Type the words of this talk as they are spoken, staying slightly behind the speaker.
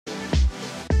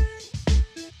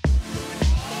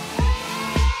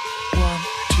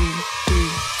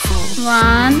1,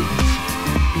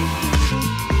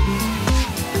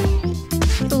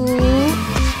 2,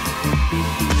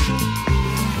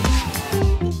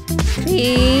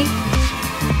 3,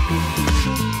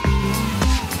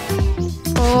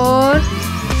 4,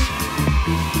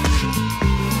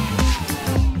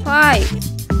 5,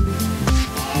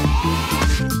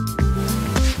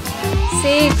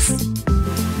 6,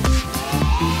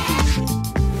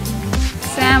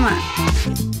 7,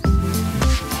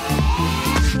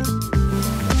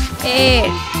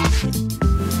 8,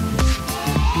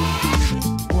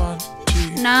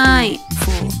 9,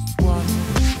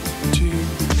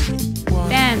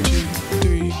 10,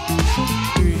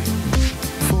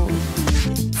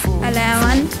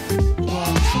 11,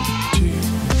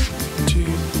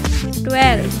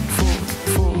 12,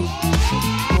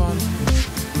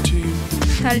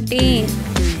 13,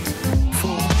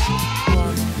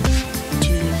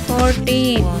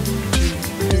 14,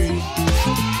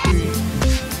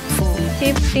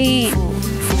 15,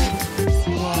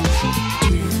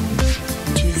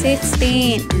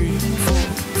 16,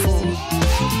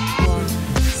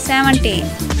 17,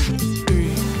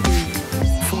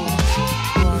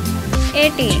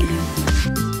 18,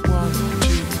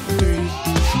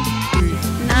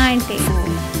 19,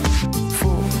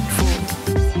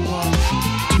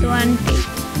 20,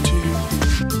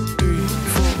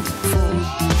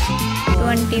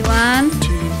 21,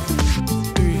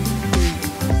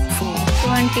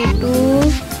 22,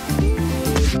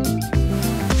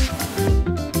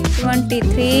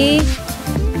 23,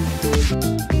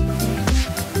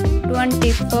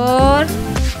 24,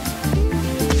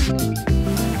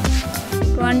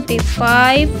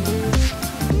 25,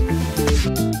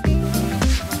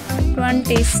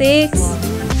 26,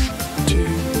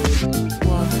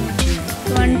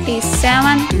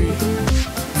 27,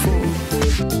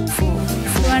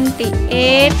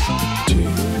 28,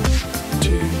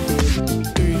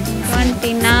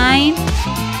 29,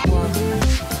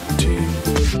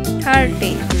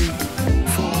 30,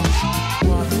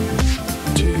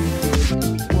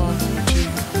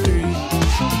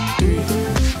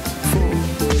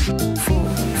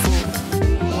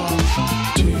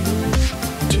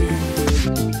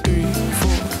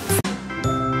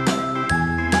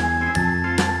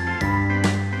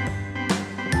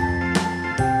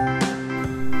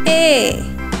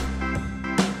 'A'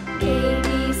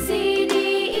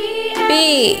 B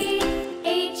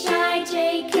H I J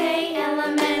K L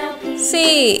M N O P C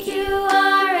Q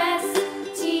R S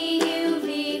T U V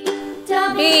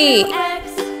W D X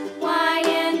Y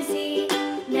and Z.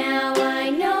 Now I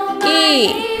know my E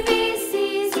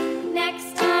ABCs. Next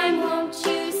time, won't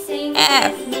you sing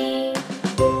F with me?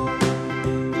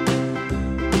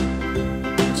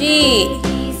 G B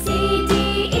C D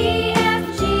E F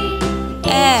G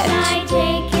H I J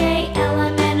K L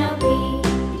M N O P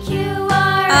Q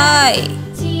R S I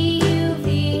T U V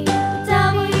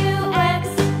W X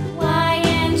Y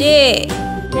and Z. J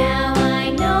Now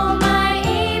I know my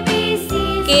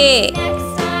ABCs. K Next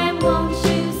time, won't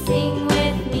you sing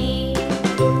with me?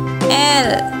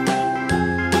 L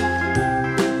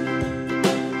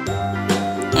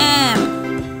M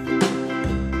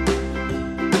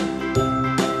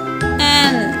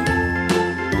N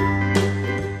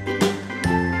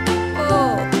O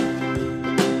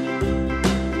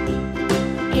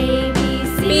A B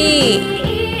C B D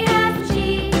E F G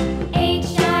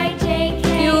H I J K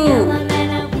Q L M N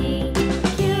O P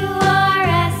Q R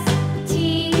S T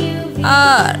U V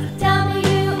R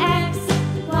W X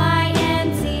Y and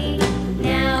Z.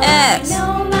 Now S I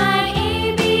know my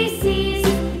ABCs.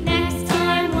 Next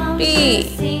time, won't T you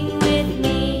sing with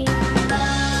me?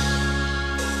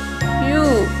 U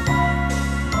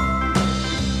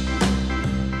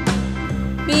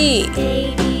V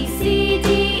A B C D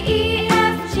E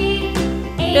F G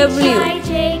H W I J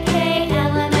K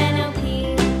L M N O P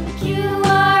Q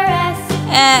R S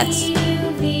X T U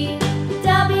V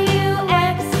W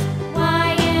X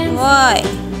Y and Z.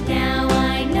 Y